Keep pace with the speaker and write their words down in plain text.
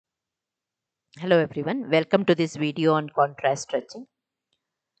Hello everyone, welcome to this video on contrast stretching.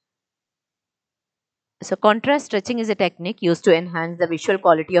 So contrast stretching is a technique used to enhance the visual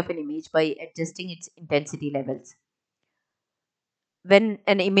quality of an image by adjusting its intensity levels. When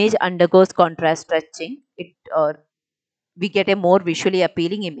an image undergoes contrast stretching, we get a more visually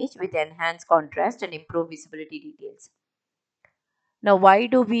appealing image with enhanced contrast and improved visibility details. Now, why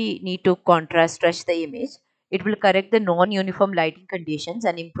do we need to contrast stretch the image? It will correct the non-uniform lighting conditions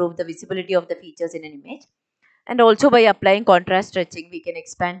and improve the visibility of the features in an image. And also by applying contrast stretching, we can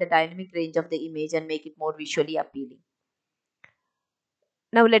expand the dynamic range of the image and make it more visually appealing.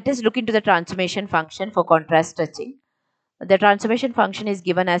 Now let us look into the transformation function for contrast stretching. The transformation function is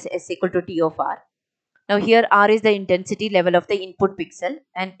given as S equal to T of R. Now here R is the intensity level of the input pixel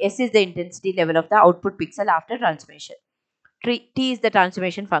and S is the intensity level of the output pixel after transformation. T is the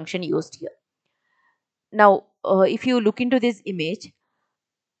transformation function used here. Now if you look into this image,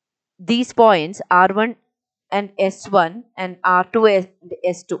 these points R1 and S1 and R2 and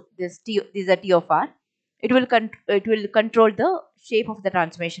S2, these are T of R. It will control the shape of the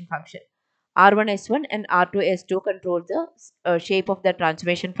transformation function. R1 S1 and R2 S2 control the shape of the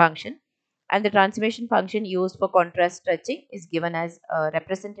transformation function, and the transformation function used for contrast stretching is given as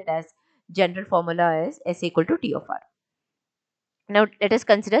represented as general formula as S equal to T of R. Now let us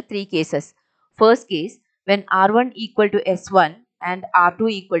consider three cases. First case, when R1 equal to S1 and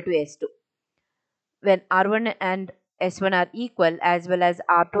R2 equal to S2. When R1 and S1 are equal as well as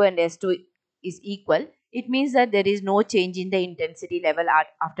R2 and S2 is equal, it means that there is no change in the intensity level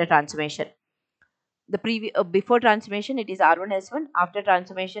after transformation. The before transformation it is R1 S1, after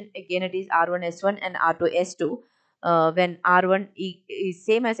transformation again it is R1 S1 and R2 S2. When R1 is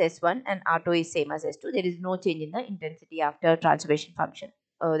same as S1 and R2 is same as S2, there is no change in the intensity after transformation function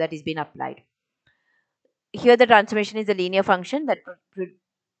that is being applied. Here the transformation is a linear function that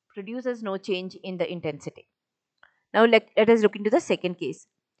produces no change in the intensity. Now let us look into the second case.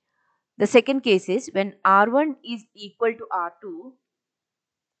 The second case is when R1 is equal to R2,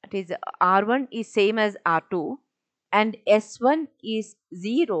 it is R1 is same as R2 and S1 is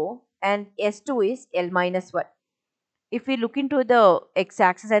 0 and S2 is L minus 1. If we look into the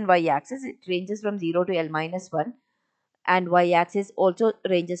x-axis and y-axis, it ranges from 0 to L minus 1 and y-axis also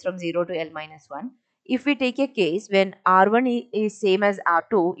ranges from 0 to L minus 1. If we take a case when R1 is same as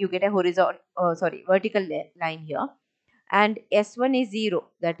R2, you get a vertical line here, and S1 is 0,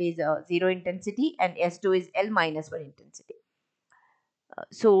 that is 0 intensity, and S2 is L minus 1 intensity.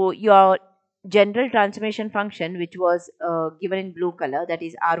 So your general transformation function, which was given in blue color, that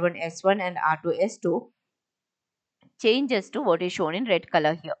is R1 S1 and R2 S2, changes to what is shown in red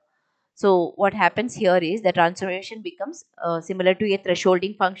color here. So what happens here is the transformation becomes similar to a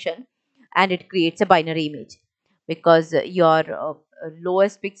thresholding function, and it creates a binary image because your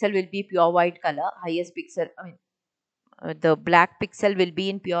lowest pixel will be pure white color, highest pixel, the black pixel will be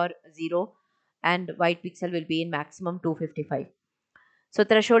in pure 0 and white pixel will be in maximum 255. So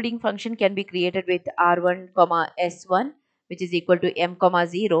thresholding function can be created with R1 comma S1, which is equal to M comma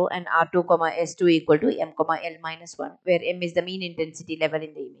 0, and R2 comma S2 equal to M comma L minus 1, where M is the mean intensity level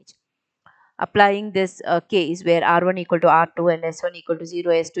in the image. Applying this case where R1 equal to R2 and S1 equal to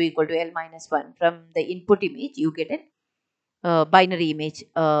 0, S2 equal to L minus 1, from the input image you get a binary image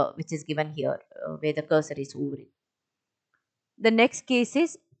which is given here where the cursor is hovering. The next case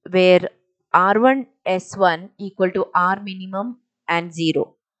is where R1 S1 equal to R minimum and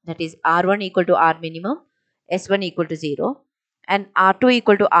 0. That is R1 equal to R minimum, S1 equal to 0, and R2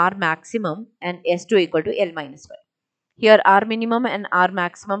 equal to R maximum and S2 equal to L minus 1. Here R minimum and R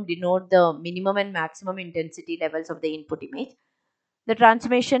maximum denote the minimum and maximum intensity levels of the input image. The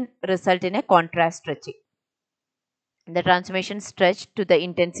transformation result in a contrast stretching. The transformation stretched to the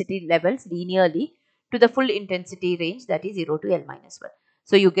intensity levels linearly to the full intensity range, that is 0 to L minus 1.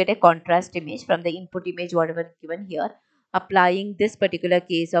 So you get a contrast image from the input image whatever given here. Applying this particular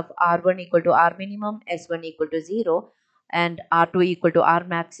case of R1 equal to R minimum, S1 equal to 0 and R2 equal to R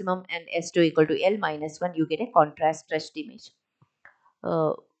maximum and S2 equal to L minus 1, you get a contrast stretched image.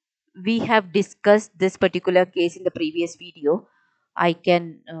 We have discussed this particular case in the previous video. I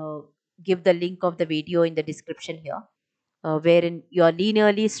can give the link of the video in the description here, wherein you are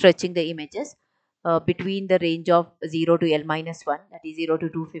linearly stretching the images between the range of 0 to L minus 1, that is 0 to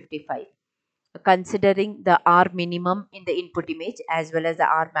 255, considering the R minimum in the input image as well as the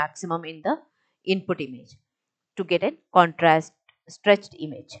R maximum in the input image to get a contrast stretched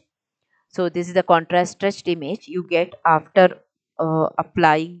image. So this is the contrast stretched image you get after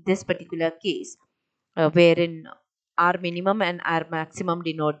applying this particular case wherein R minimum and R maximum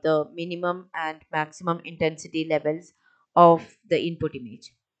denote the minimum and maximum intensity levels of the input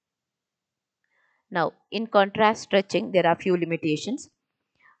image. Now, in contrast stretching, there are few limitations.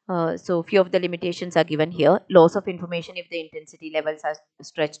 So, few of the limitations are given here. Loss of information if the intensity levels are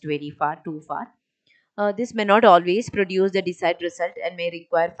stretched very far, too far. This may not always produce the desired result and may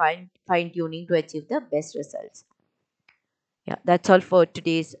require fine tuning to achieve the best results. Yeah, that's all for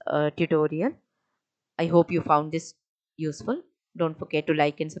today's tutorial. I hope you found this useful. Don't forget to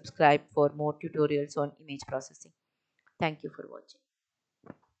like and subscribe for more tutorials on image processing. Thank you for watching.